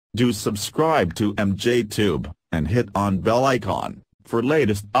Do subscribe to MJTube and hit on bell icon for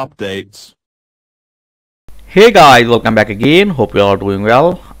latest updates. Hey guys, welcome back again. Hope you are doing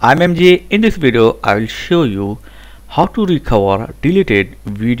well. I'm MJ. In this video I will show you how to recover deleted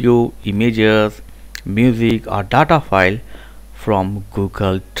video, images, music or data file from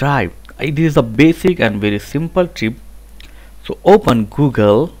Google Drive. It is a basic and very simple tip. So open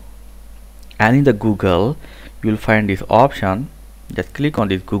Google, and in the Google you will find this option. Just click on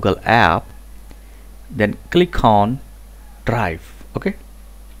this Google app, then click on Drive. Okay,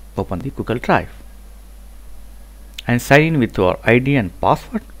 open the Google Drive and sign in with your ID and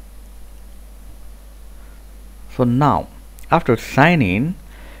password. So now after sign in,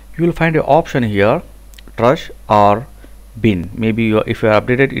 you will find an option here, Trash or Bin. Maybe if you are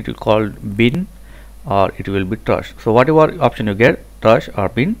updated, it will call Bin or it will be Trash. So whatever option you get, Trash or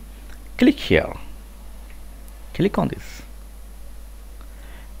Bin, click here, click on this,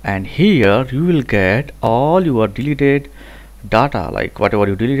 and here you will get all your deleted data. Like whatever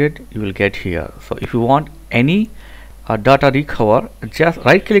you deleted, you will get here. So if you want any data recover, just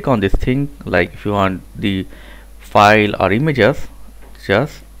right click on this thing. Like if you want the file or images,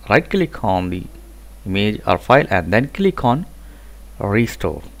 just right click on the image or file and then click on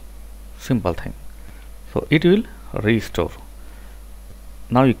restore. Simple thing. So it will restore.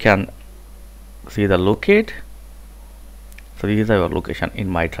 Now you can see the locate. So this is our location in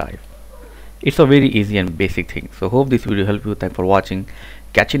my drive. It's a very easy and basic thing. So hope this video helped you. Thanks for watching.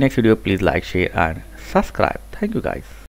 Catch you next video. Please like, share and subscribe. Thank you guys.